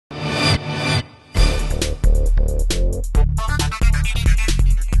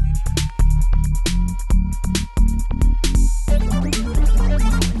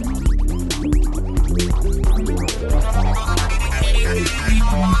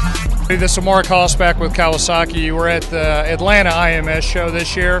This is Mark Haas back with Kawasaki. We're at the Atlanta IMS show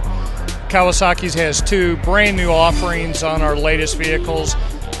this year. Kawasaki's has two brand new offerings on our latest vehicles.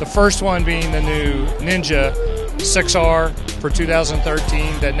 The first one being the new Ninja 6R for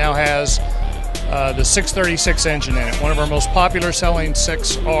 2013 that now has the 636 engine in it. One of our most popular selling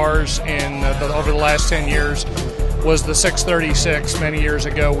 6Rs over the last 10 years was the 636 many years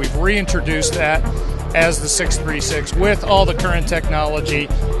ago. We've reintroduced that as the 636 with all the current technology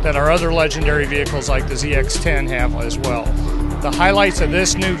that our other legendary vehicles like the ZX10 have as well. The highlights of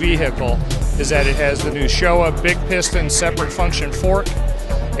this new vehicle is that it has the new Showa big piston separate function fork.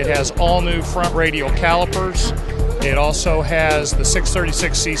 It has all new front radial calipers. It also has the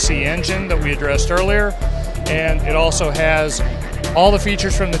 636cc engine that we addressed earlier, and it also has all the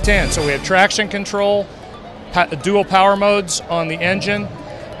features from the 10. So we have traction control, dual power modes on the engine,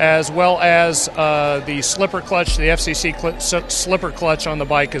 as well as the slipper clutch, the FCC slipper clutch on the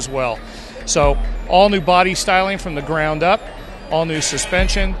bike as well. So all new body styling from the ground up, all new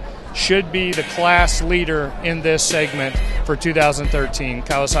suspension, should be the class leader in this segment for 2013.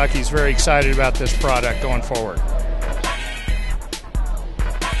 Kawasaki is very excited about this product going forward.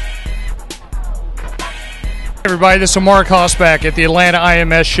 Hey everybody, this is Mark Haas back at the Atlanta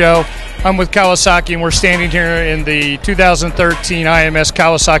IMS show. I'm with Kawasaki and we're standing here in the 2013 IMS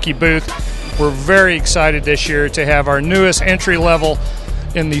Kawasaki booth. We're very excited this year to have our newest entry level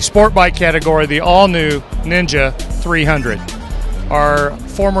in the sport bike category, the all-new Ninja 300. Our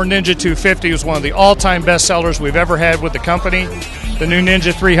former Ninja 250 was one of the all-time best sellers we've ever had with the company. The new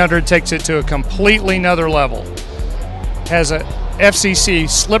Ninja 300 takes it to a completely another level. Has a FCC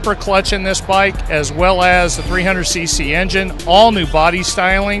slipper clutch in this bike, as well as the 300cc engine, all new body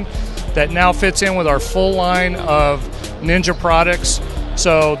styling that now fits in with our full line of Ninja products.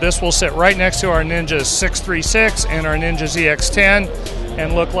 So this will sit right next to our Ninja 636 and our Ninja ZX10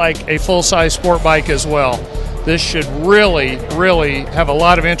 and look like a full-size sport bike as well. This should really have a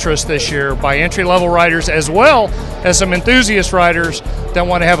lot of interest this year by entry-level riders, as well as some enthusiast riders that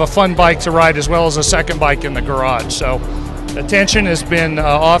want to have a fun bike to ride, as well as a second bike in the garage. So attention has been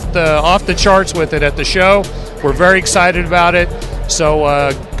off the charts with it at the show. We're very excited about it.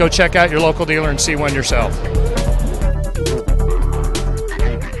 So go check out your local dealer and see one yourself.